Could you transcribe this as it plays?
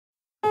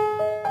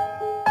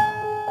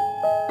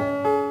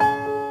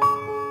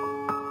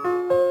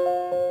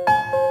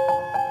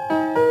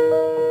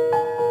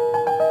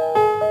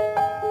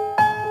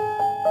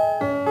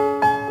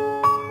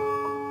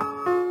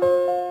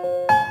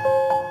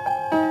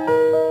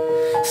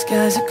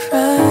Skies are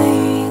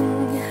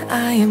crying,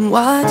 I am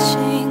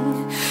watching,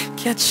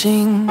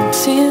 catching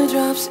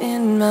teardrops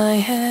in my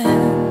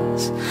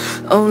hands.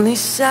 Only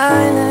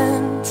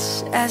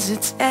silence as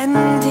it's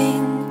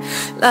ending,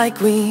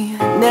 like we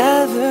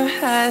never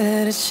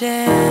had a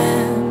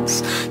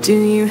chance. Do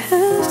you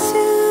have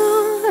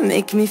to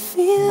make me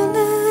feel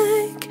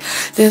like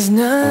there's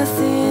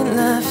nothing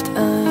left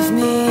of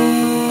me?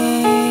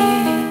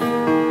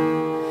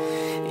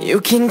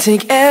 You can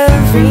take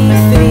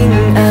everything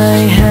I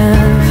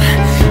have,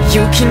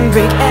 you can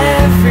break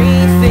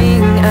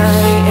everything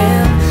I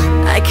am,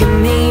 like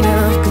I'm made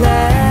of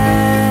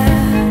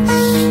glass,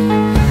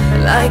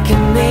 like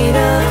I'm made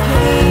of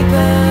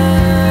paper.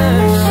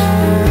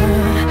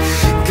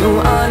 Go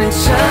on and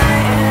try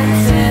and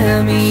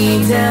tear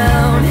me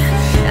down,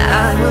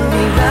 I will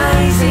be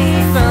rising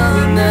from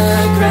the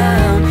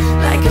ground,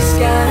 like a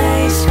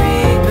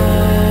skyscraper.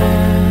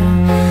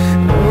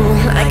 Oh,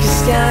 like a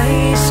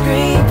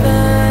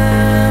skyscraper,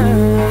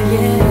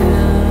 yeah.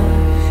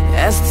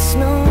 As the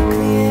smoke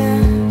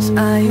clears, I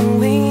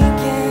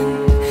awaken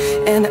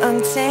and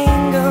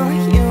untangle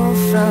you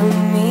from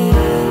me.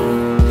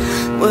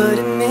 Would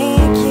it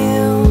make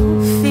you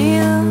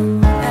feel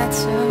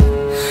better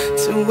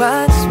to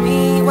watch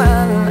me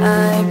while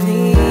I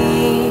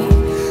bleed?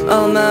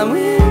 All my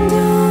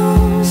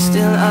windows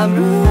still are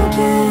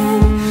broken,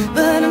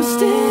 but I'm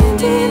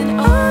standing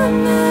on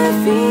my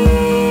feet.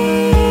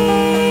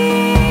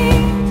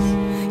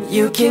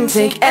 You can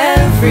take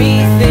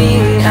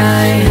everything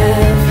I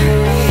have,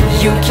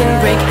 you can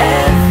break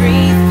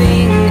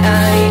everything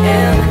I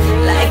am,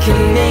 like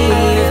I'm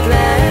made of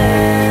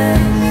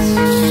glass,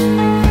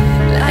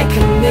 like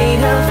I'm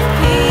made of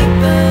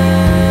paper.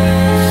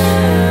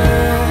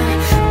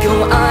 Go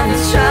on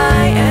and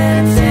try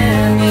and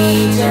tear me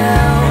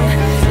down,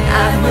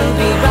 I will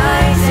be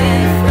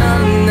rising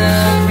from the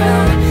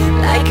ground,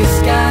 like a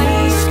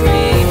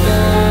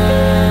skyscraper,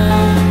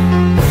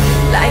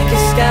 like a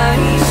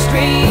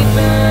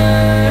skyscraper.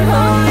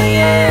 Oh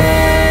yeah.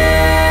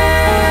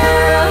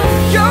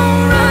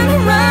 Don't run,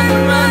 run,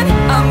 run,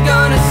 I'm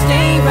gonna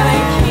stay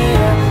right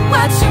here,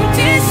 watch you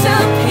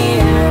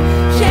disappear.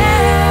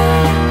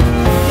 Yeah.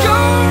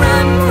 Don't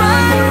run,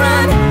 run,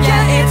 run,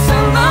 yeah, it's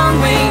a long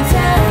way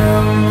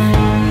down,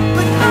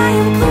 but I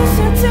am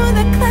closer to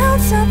the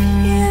clouds up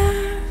here.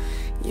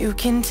 You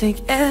can take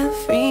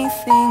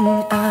everything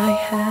I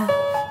have,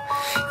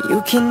 you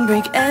can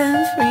break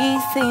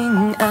everything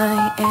I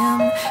am,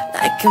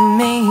 like I'm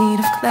made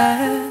of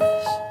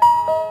glass,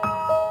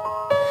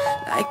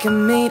 like I'm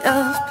made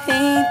of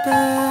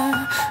paper.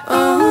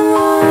 Oh,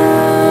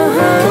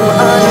 go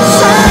on and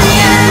try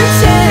and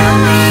tear